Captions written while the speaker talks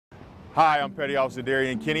Hi, I'm Petty Officer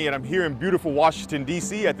Darien Kenney, and I'm here in beautiful Washington,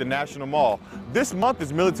 D.C. at the National Mall. This month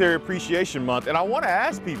is Military Appreciation Month, and I want to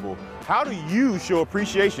ask people, how do you show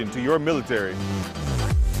appreciation to your military?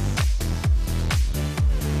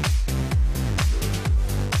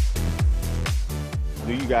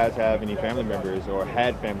 Do you guys have any family members or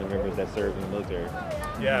had family members that served in the military?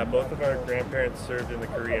 Yeah, both of our grandparents served in the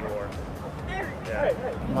Korean War. Yeah.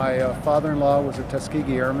 My father-in-law was a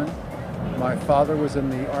Tuskegee Airman. My father was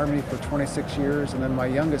in the Army for 26 years, and then my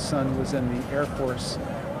youngest son was in the Air Force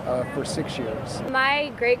for 6 years.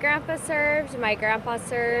 My great-grandpa served, my grandpa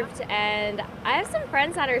served, and I have some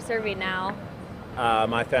friends that are serving now.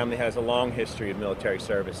 My family has a long history of military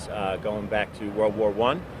service, going back to World War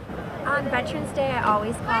I. On Veterans Day, I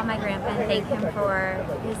always call my grandpa and thank him for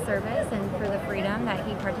his service and for the freedom that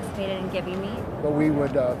he participated in giving me. But we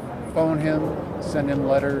would phone him, send him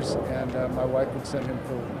letters, and my wife would send him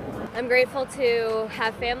food. I'm grateful to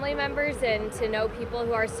have family members and to know people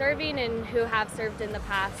who are serving and who have served in the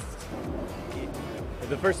past.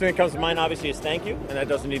 The first thing that comes to mind, obviously, is thank you, and that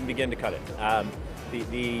doesn't even begin to cut it.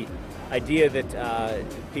 The idea that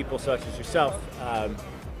people such as yourself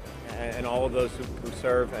and all of those who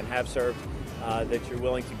serve and have served, that you're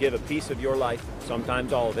willing to give a piece of your life,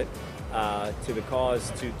 sometimes all of it, to the cause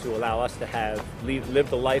to allow us to live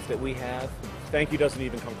the life that we have. Thank you doesn't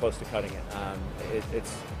even come close to cutting it.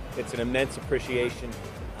 It's an immense appreciation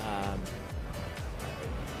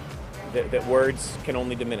that words can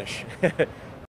only diminish.